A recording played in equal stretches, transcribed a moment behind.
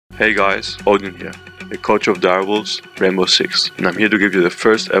Hey guys, Odin here, the coach of Direwolves, Rainbow Six, and I'm here to give you the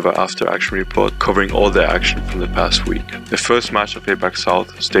first ever after action report covering all the action from the past week. The first match of APAC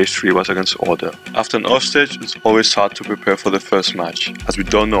South Stage 3 was against Odin. After an off stage, it's always hard to prepare for the first match, as we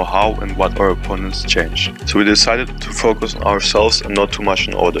don't know how and what our opponents change. So we decided to focus on ourselves and not too much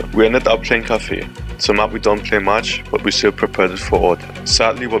on Odin. We ended up playing Cafe. It's a map we don't play much, but we still prepared it for Odin.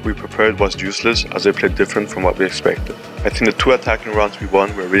 Sadly, what we prepared was useless, as they played different from what we expected. I think the 2 attacking rounds we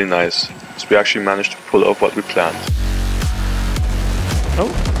won were really nice, as we actually managed to pull off what we planned.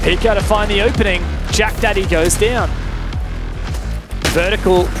 Oh, Pika to find the opening. Jack Daddy goes down.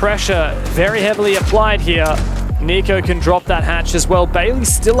 Vertical pressure very heavily applied here. Nico can drop that hatch as well.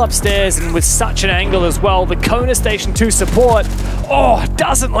 Bailey's still upstairs and with such an angle as well. The Kona Station 2 support. Oh,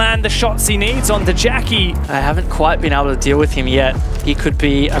 doesn't land the shots he needs onto Jackie. I haven't quite been able to deal with him yet. He could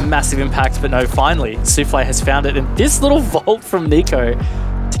be a massive impact, but no, finally, Souffle has found it. And this little vault from Nico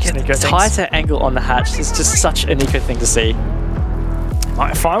to get a tighter angle on the hatch is just such a Nico thing to see.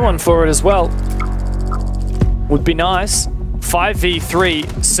 Might find one for it as well. Would be nice.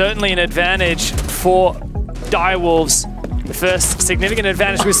 5v3, certainly an advantage for Direwolves. The first significant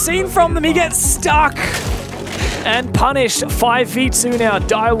advantage we've seen from them. He gets stuck and punished. 5v2 now.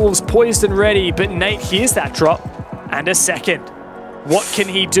 Direwolves poised and ready, but Nate hears that drop and a second. What can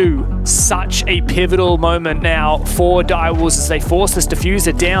he do? Such a pivotal moment now for Direwolves as they force this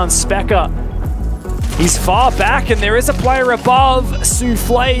diffuser down. Specker, he's far back and there is a player above.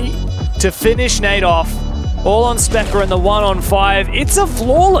 Souffle to finish Nate off. All on Specker and the 1-on-5. It's a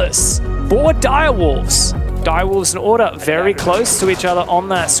flawless for Direwolves. Direwolves and Order very close to each other on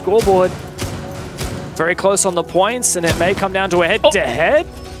that scoreboard. Very close on the points, and it may come down to a head-to-head.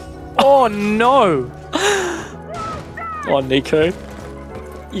 Oh no! Oh, Nico,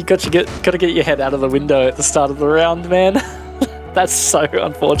 you gotta get your head out of the window at the start of the round, man. That's so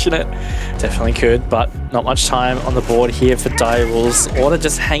unfortunate. Definitely could, but not much time on the board here for Direwolves. Order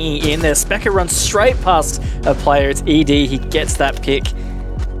just hanging in there. Specker runs straight past a player. It's ED. He gets that pick.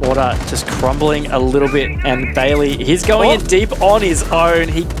 Order just crumbling a little bit, and Bailey, he's going in deep on his own.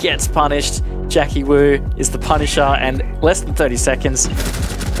 He gets punished. Jackie Wu is the punisher, and less than 30 seconds.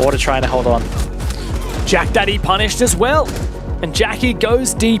 Order trying to hold on. Jack Daddy punished as well, and Jackie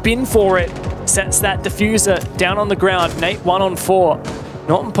goes deep in for it. Sets that diffuser down on the ground. Nate 1-on-4.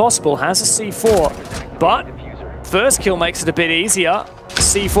 Not impossible, has a C4, but first kill makes it a bit easier.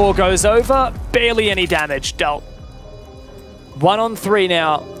 C4 goes over, barely any damage dealt. 1-on-3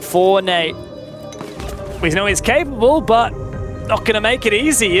 now for Nate. We know he's capable, but not going to make it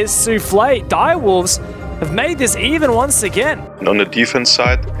easy is Souffle. Direwolves have made this even once again. And on the defense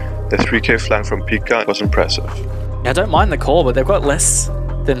side, the 3k flank from Pika was impressive. Yeah, I don't mind the call, but they've got less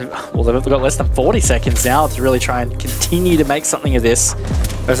than 40 seconds now to really try and continue to make something of this.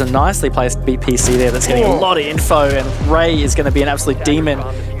 There's a nicely placed BPC there that's getting a lot of info, and Ray is going to be an absolute demon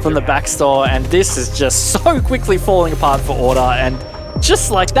from the backstore, and this is just so quickly falling apart for Order, and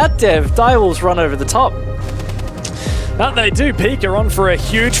just like that, Dev, Direwolves run over the top. That they do. Pika on for a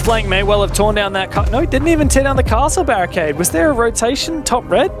huge flank. May well have torn down that no, he didn't even tear down the castle barricade. Was there a rotation top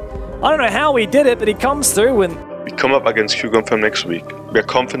red? I don't know how he did it, but he comes through. And we come up against Q-Confirm next week. We are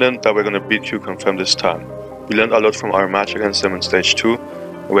confident that we're going to beat Q-Confirm this time. We learned a lot from our match against them in Stage 2,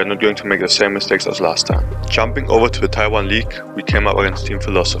 and we're not going to make the same mistakes as last time. Jumping over to the Taiwan League, we came up against Team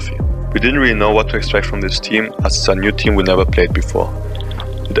Philosophy. We didn't really know what to expect from this team, as it's a new team we never played before.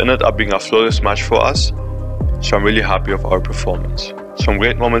 It ended up being a flawless match for us, so I'm really happy of our performance. Some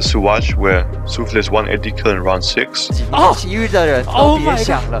great moments to watch were Souffle's 180 kill in round 6. Oh my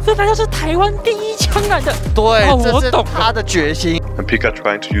god! 这难道是台湾第一枪来的？对，这是他的决心。And Pika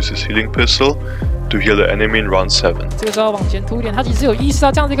trying to use his healing pistol to heal the enemy in round 7. 这个时候往前突一点，他其实有意识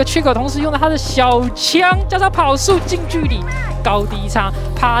到这样的一个缺口，同时用了他的小枪加上跑速近距离高低差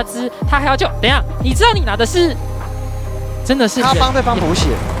趴姿，他还要救。等一下，你知道你拿的是真的是他帮对方补血，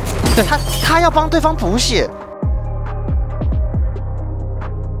对他要帮对方补血。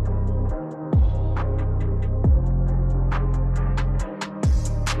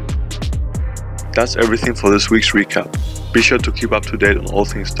 That's everything for this week's recap. Be sure to keep up to date on all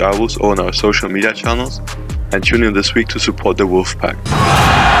things Direwolves on our social media channels, and tune in this week to support the Wolfpack.